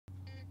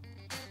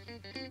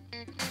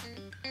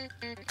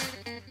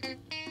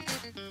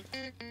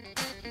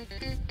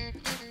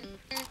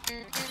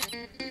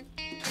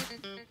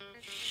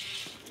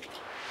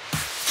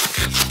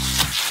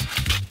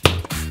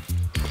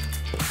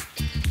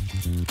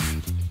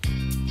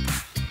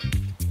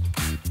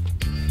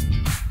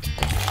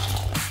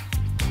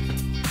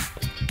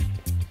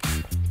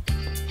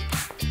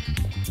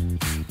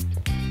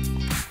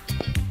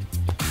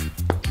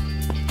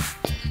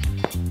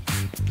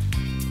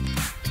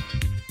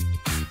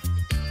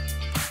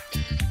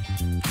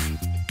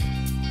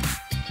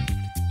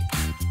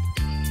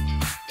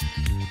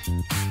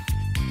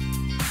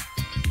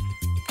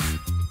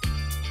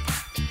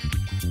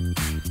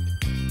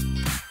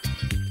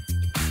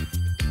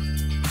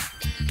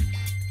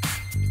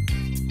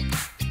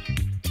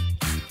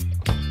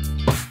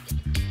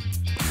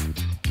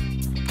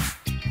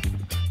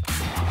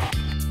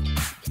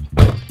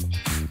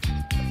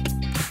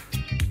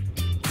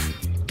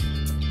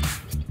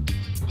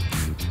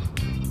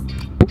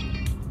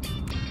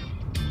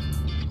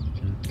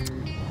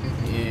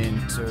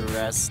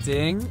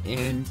Interesting.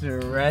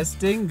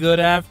 Good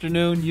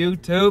afternoon,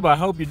 YouTube. I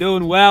hope you're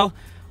doing well.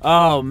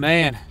 Oh,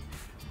 man.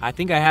 I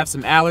think I have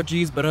some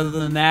allergies, but other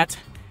than that,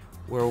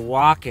 we're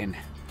walking.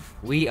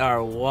 We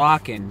are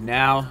walking.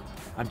 Now,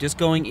 I'm just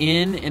going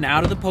in and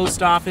out of the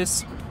post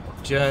office.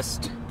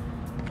 Just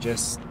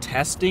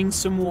testing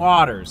some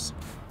waters.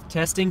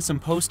 Testing some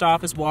post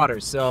office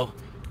waters. So,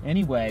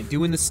 anyway,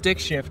 doing the stick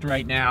shift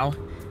right now.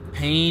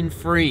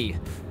 Pain-free.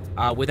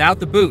 Without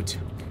the boot.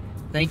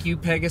 Thank you,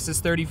 Pegasus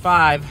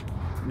 35.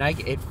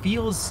 Nike. It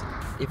feels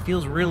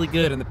really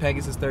good in the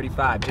Pegasus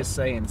 35. Just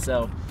saying.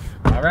 So,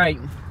 all right.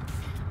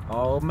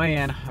 Oh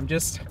man, I'm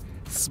just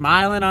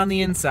smiling on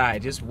the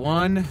inside. Just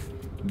one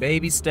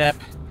baby step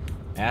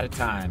at a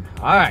time.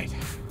 All right.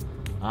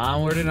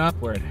 Onward and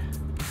upward.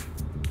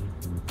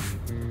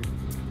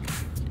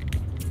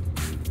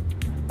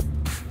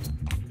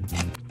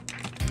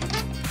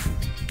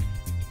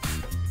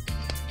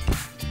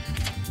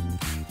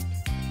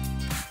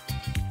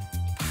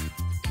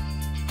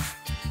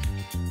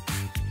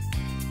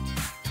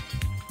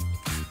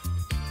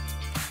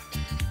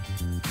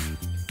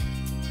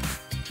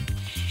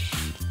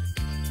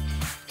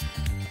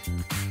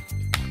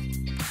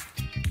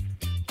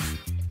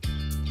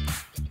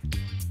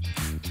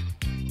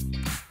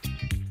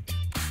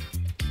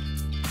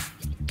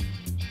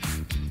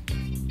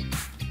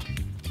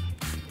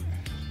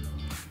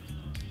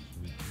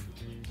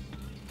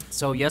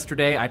 So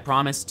yesterday I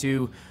promised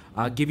to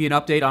give you an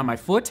update on my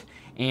foot,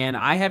 and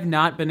I have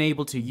not been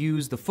able to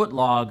use the foot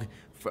log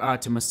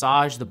to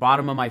massage the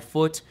bottom of my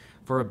foot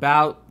for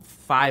about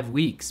 5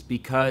 weeks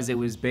because it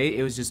was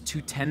just too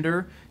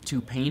tender,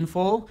 too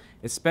painful,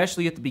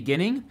 especially at the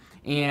beginning.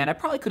 And I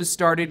probably could have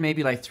started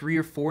maybe like 3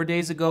 or 4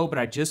 days ago, but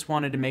I just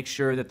wanted to make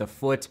sure that the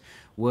foot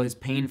was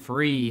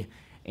pain-free.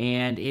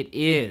 And it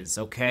is,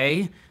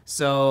 okay?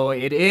 So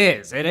it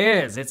is.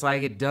 It's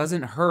like it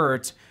doesn't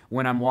hurt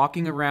when I'm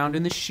walking around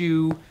in the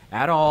shoe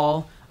at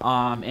all.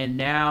 And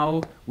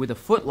now with a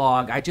foot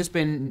log, I've just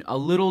been a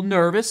little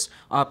nervous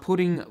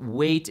putting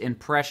weight and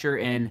pressure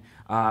and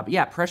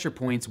pressure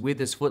points with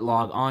this foot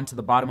log onto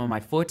the bottom of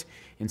my foot.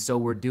 And so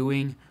we're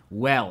doing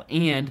well.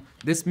 And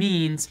this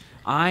means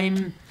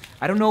I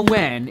don't know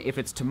when, if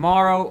it's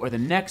tomorrow or the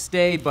next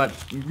day, but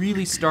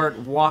really start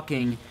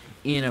walking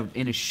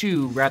in a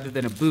shoe rather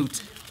than a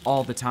boot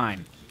all the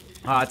time.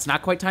 It's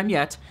not quite time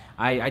yet.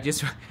 I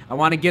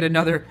want to get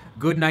another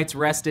good night's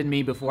rest in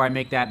me before I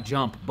make that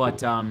jump.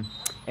 But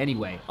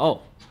anyway,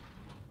 oh,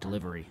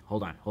 delivery.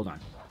 Hold on. How's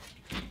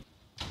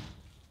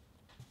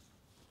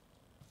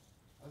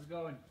it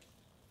going?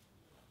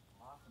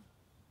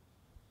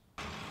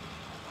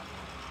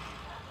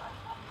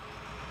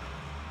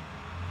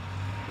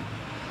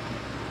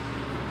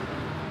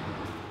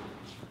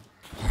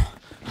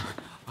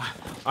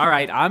 All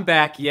right, I'm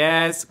back.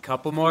 Yes, a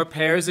couple more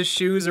pairs of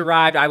shoes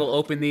arrived. I will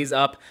open these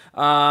up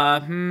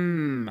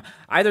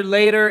either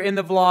later in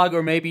the vlog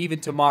or maybe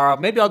even tomorrow.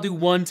 Maybe I'll do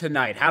one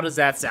tonight. How does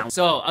that sound?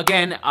 So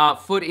again,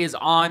 foot is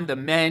on the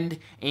mend,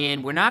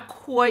 and we're not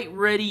quite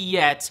ready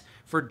yet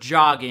for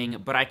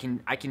jogging, but I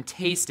can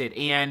taste it,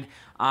 and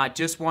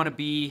just want to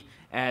be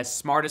as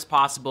smart as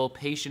possible,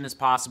 patient as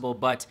possible,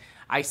 but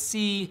I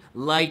see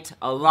light,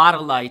 a lot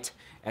of light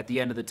at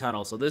the end of the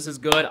tunnel, so this is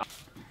good.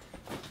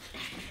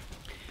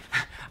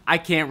 I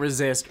can't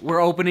resist.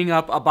 We're opening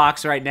up a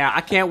box right now.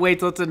 I can't wait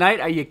till tonight.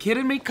 Are you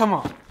kidding me? Come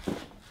on.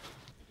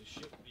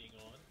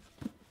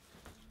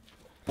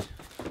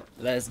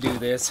 Let's do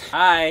this.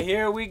 Alright,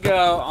 here we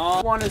go.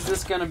 Which one is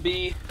this gonna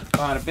be?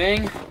 Bada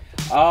bing.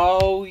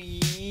 Oh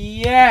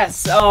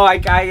yes. Oh,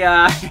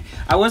 I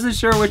wasn't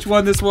sure which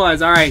one this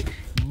was. Alright.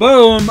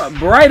 Boom,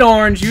 bright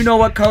orange. You know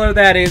what color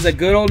that is. A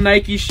good old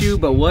Nike shoe,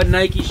 but what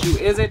Nike shoe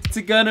is it? What's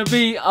it gonna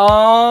be?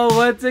 Oh,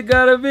 what's it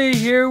gonna be?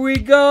 Here we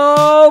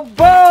go.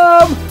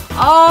 Boom!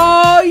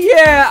 Oh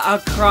yeah, a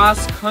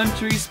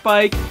cross-country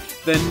spike.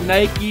 The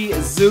Nike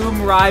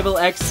Zoom Rival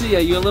XC. Are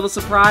you a little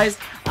surprised?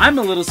 I'm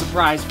a little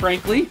surprised,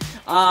 frankly.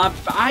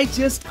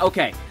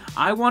 Okay,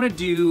 I want to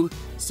do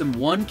some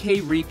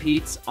 1K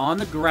repeats on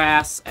the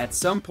grass at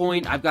some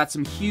point. I've got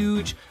some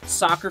huge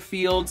soccer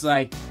fields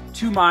like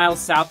 2 miles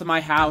south of my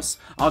house.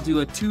 I'll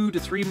do a 2 to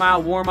 3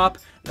 mile warm-up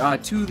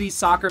to these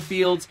soccer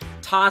fields,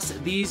 toss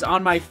these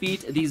on my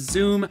feet, these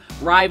Zoom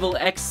Rival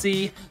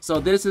XC. So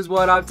this is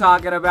what I'm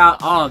talking about.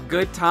 Oh,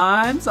 good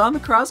times on the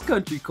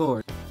cross-country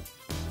course.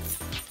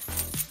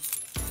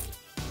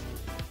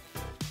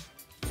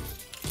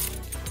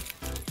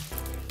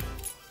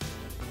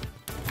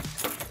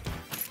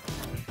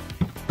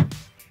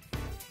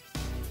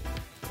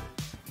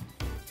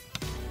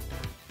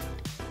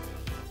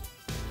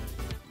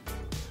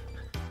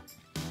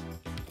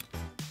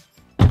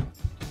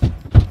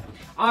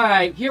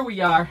 Alright, here we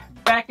are,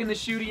 back in the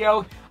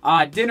studio.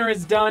 Dinner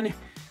is done,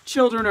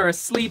 children are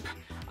asleep.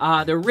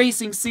 The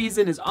racing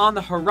season is on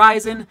the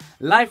horizon.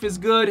 Life is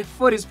good.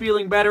 Foot is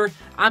feeling better.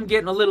 I'm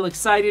getting a little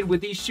excited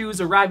with these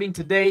shoes arriving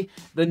today.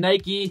 The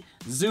Nike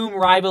Zoom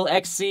Rival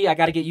XC. I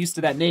got to get used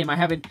to that name. I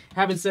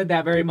haven't said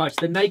that very much.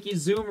 The Nike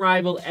Zoom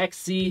Rival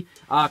XC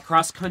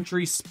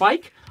cross-country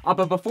spike.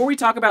 But before we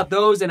talk about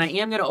those, and I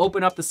am going to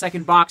open up the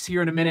second box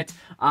here in a minute,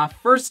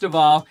 first of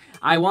all,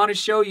 I want to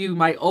show you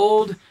my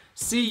old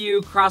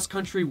CU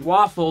cross-country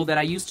waffle that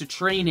I used to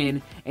train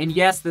in, and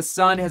yes, the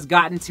sun has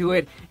gotten to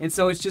it, and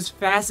so it's just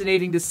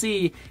fascinating to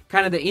see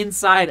kind of the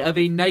inside of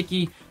a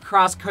Nike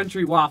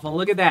cross-country waffle.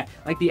 Look at that.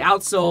 Like, the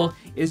outsole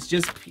is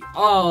just,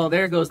 oh,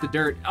 there goes the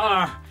dirt.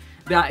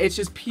 It's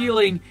just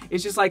peeling.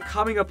 It's just like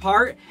coming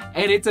apart,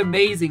 and it's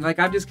amazing. Like,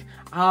 I'm just,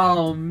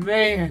 oh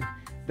man,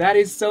 that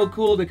is so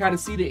cool to kind of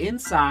see the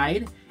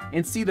inside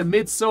and see the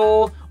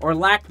midsole or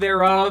lack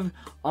thereof.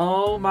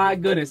 Oh my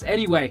goodness.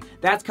 Anyway,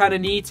 that's kind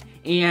of neat,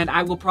 and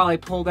I will probably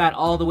pull that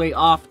all the way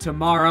off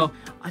tomorrow.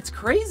 It's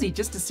crazy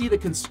just to see the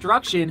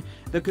construction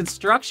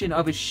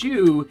of a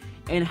shoe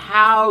and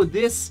how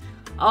this,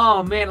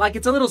 oh man, like,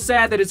 it's a little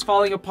sad that it's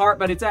falling apart,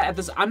 but it's at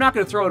this, I'm not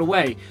going to throw it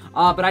away,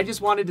 but I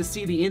just wanted to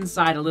see the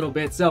inside a little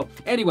bit. So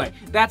anyway,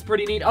 that's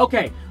pretty neat.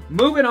 Okay,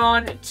 moving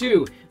on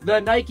to the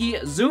Nike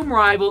Zoom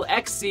Rival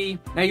XC.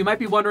 Now, you might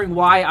be wondering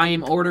why I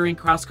am ordering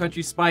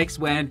cross-country spikes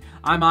when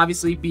I'm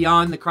obviously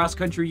beyond the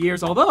cross-country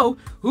years, although,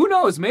 who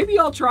knows, maybe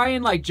I'll try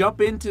and like jump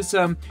into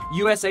some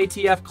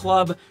USATF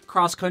Club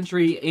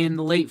cross-country in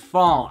late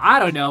fall. I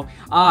don't know.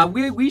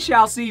 We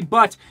shall see,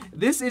 but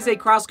this is a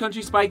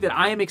cross-country spike that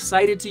I am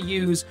excited to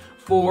use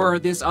for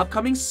this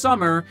upcoming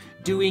summer,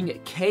 doing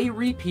K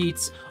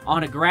repeats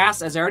on a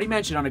grass, as I already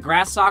mentioned, on a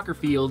grass soccer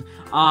field.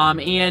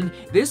 And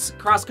this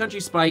cross-country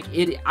spike,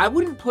 I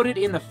wouldn't put it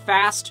in the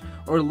fast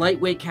or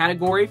lightweight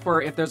category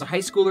for if there's a high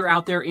schooler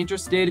out there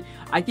interested.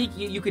 I think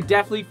you could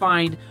definitely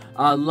find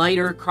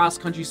lighter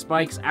cross-country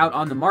spikes out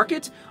on the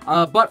market,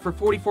 but for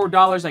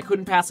 $44, I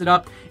couldn't pass it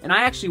up, and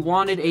I actually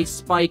wanted a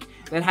spike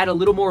that had a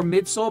little more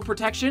midsole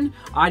protection.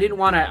 I didn't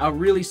want a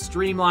really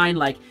streamlined,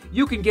 like,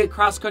 you can get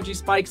cross-country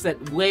spikes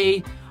that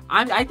weigh,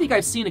 I think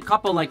I've seen a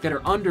couple like that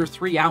are under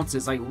 3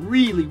 ounces, like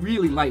really,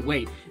 really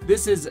lightweight.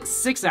 This is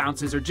 6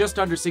 ounces or just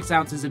under 6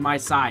 ounces in my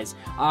size.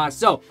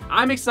 So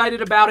I'm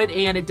excited about it,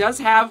 and it does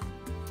have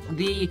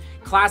the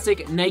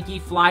classic Nike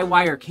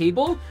Flywire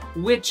cable,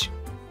 which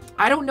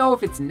I don't know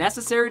if it's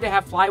necessary to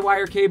have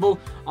Flywire cable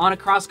on a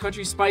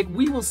cross-country spike.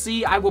 We will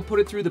see. I will put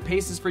it through the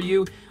paces for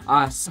you,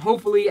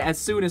 hopefully as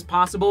soon as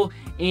possible.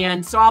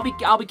 And so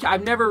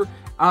I've never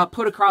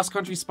put a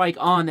cross-country spike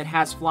on that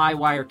has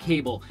Flywire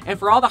cable. And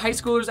for all the high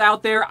schoolers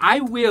out there,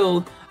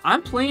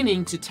 I'm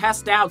planning to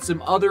test out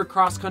some other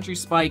cross-country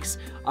spikes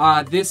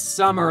this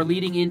summer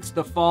leading into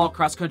the fall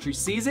cross-country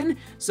season.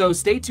 So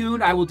stay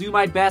tuned. I will do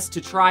my best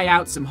to try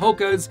out some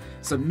Hokas,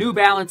 some New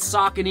Balance,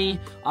 Saucony,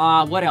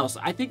 what else?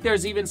 I think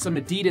there's even some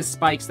Adidas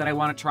spikes that I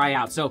want to try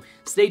out. So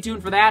stay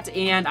tuned for that,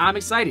 and I'm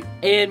excited.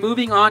 And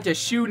moving on to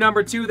shoe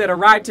number 2 that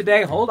arrived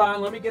today. Hold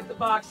on, let me get the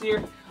box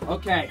here.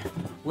 Okay,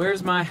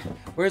 where's my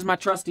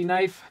trusty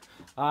knife?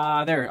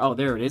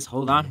 There it is.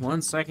 Hold on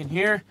one second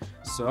here.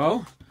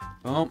 So,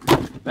 boom,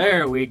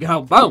 there we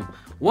go. Boom,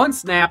 one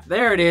snap,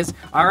 there it is.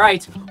 All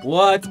right,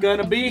 what's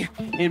gonna be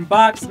in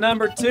box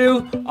number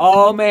 2?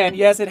 Oh man,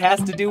 yes, it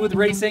has to do with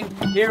racing.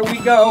 Here we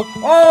go.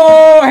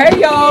 Oh,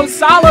 hey yo,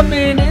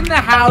 Salomon in the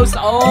house.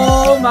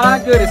 Oh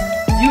my goodness,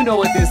 you know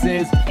what this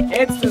is.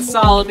 It's the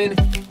Salomon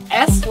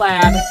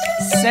S-Lab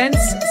Sense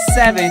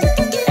 7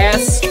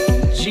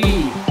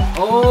 SG.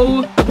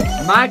 Oh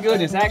my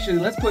goodness, actually,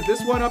 let's put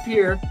this one up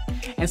here.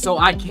 And so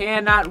I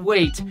cannot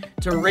wait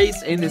to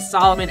race in this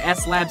Salomon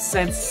S-Lab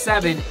Sense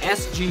 7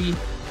 SG.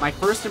 My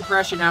first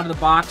impression out of the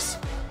box,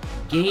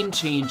 game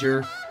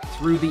changer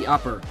through the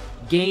upper.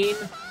 Game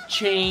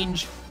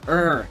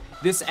changer.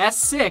 This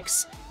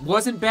S6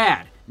 wasn't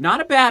bad.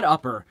 Not a bad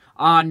upper.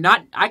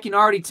 I can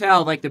already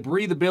tell, like, the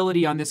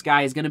breathability on this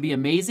guy is going to be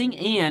amazing,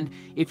 and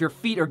if your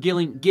feet are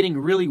getting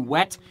really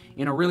wet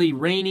in a really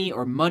rainy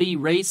or muddy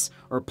race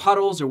or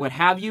puddles or what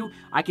have you,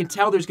 I can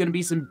tell there's going to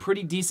be some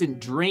pretty decent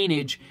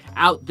drainage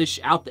out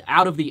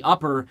of the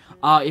upper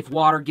if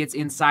water gets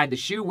inside the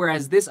shoe,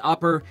 whereas this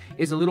upper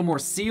is a little more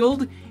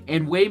sealed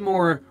and way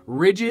more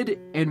rigid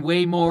and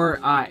way more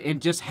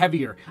and just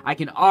heavier. I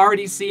can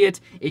already see it.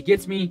 It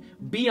gets me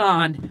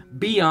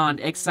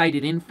beyond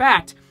excited. In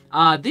fact,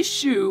 this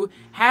shoe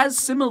has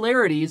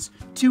similarities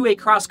to a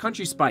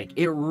cross-country spike.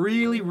 It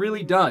really,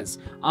 really does.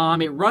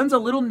 It runs a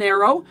little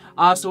narrow,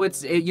 so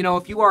you know,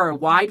 if you are a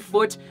wide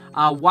foot,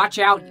 watch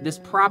out. This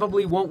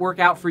probably won't work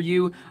out for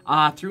you,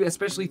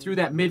 especially through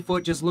that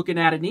midfoot, just looking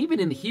at it, and even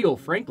in the heel,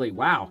 frankly.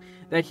 Wow,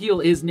 that heel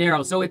is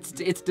narrow. So it's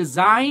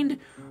designed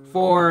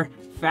for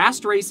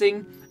fast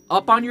racing,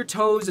 up on your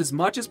toes as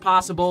much as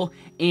possible,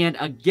 and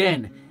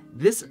again,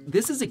 this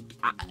is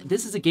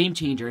a game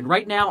changer. And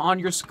right now on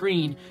your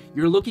screen,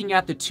 you're looking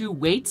at the 2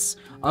 weights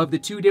of the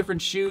 2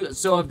 different shoes.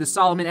 So of the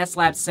Salomon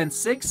S-Lab Sense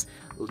 6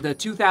 the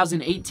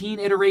 2018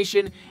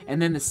 iteration,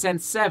 and then the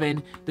Sense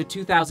 7, the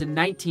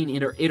 2019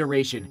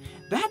 iteration.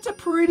 That's a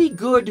pretty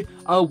good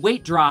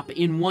weight drop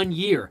in 1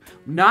 year.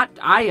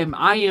 I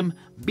am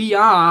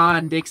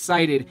beyond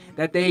excited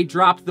that they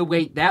dropped the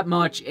weight that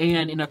much,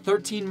 and in a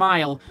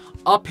 13-mile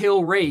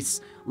uphill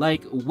race,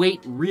 like,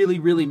 weight really,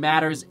 really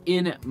matters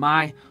in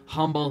my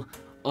humble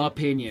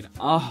opinion.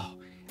 Oh,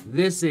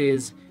 this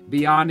is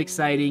beyond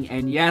exciting,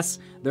 and yes,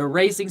 the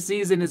racing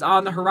season is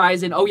on the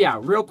horizon. Oh yeah,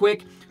 real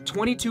quick,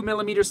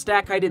 22mm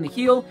stack height in the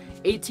heel,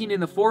 18 in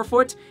the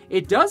forefoot.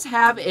 It does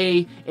have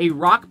a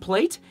rock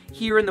plate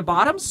here in the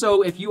bottom,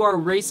 so if you are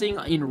racing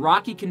in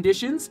rocky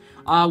conditions,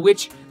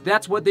 which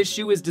that's what this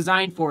shoe is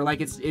designed for,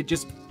 like it's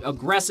just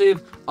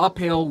aggressive,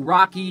 uphill,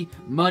 rocky,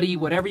 muddy,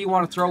 whatever you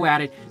want to throw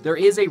at it, there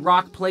is a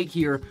rock plate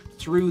here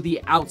through the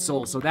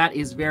outsole, so that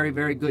is very,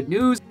 very good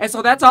news. And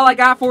so that's all I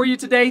got for you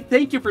today.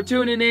 Thank you for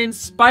tuning in.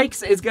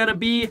 Spikes is gonna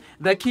be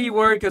the key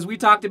word, because we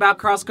talked about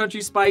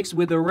cross-country spikes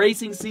with the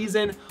racing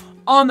season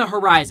on the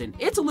horizon.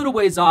 It's a little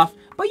ways off,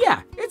 but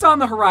yeah, it's on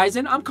the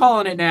horizon. I'm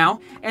calling it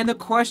now. And the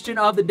question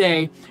of the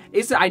day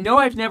is, I know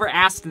I've never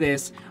asked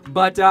this,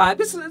 but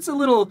it's a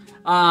little,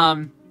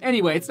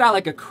 anyway, it's not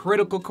like a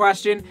critical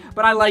question,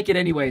 but I like it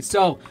anyway.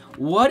 So,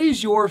 what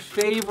is your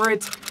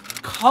favorite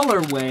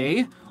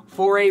colorway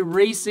for a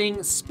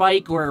racing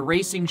spike or a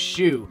racing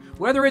shoe?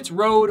 Whether it's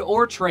road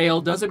or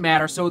trail, doesn't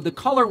matter. So the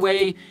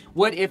colorway,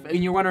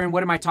 and you're wondering,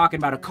 what am I talking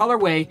about? A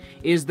colorway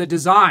is the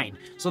design.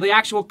 So the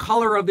actual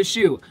color of the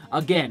shoe,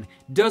 again,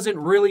 doesn't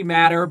really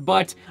matter,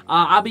 but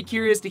I'll be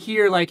curious to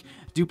hear, like,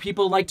 do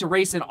people like to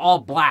race in all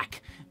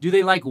black? Do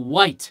they like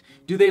white?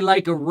 Do they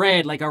like a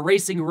red, like a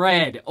racing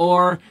red,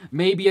 or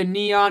maybe a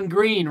neon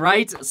green,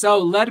 right? So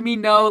let me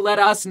know, let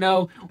us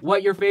know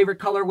what your favorite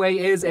colorway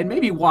is and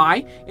maybe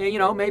why. And, you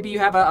know, maybe you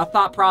have a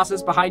thought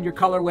process behind your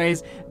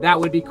colorways. That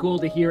would be cool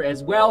to hear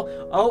as well.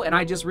 Oh, and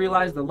I just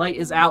realized the light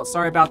is out.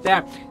 Sorry about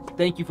that.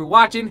 Thank you for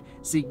watching.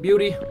 Seek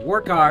beauty,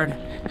 work hard,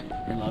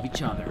 and love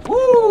each other.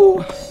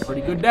 Woo!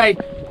 Pretty good day.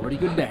 Pretty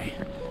good day.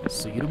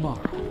 See you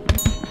tomorrow.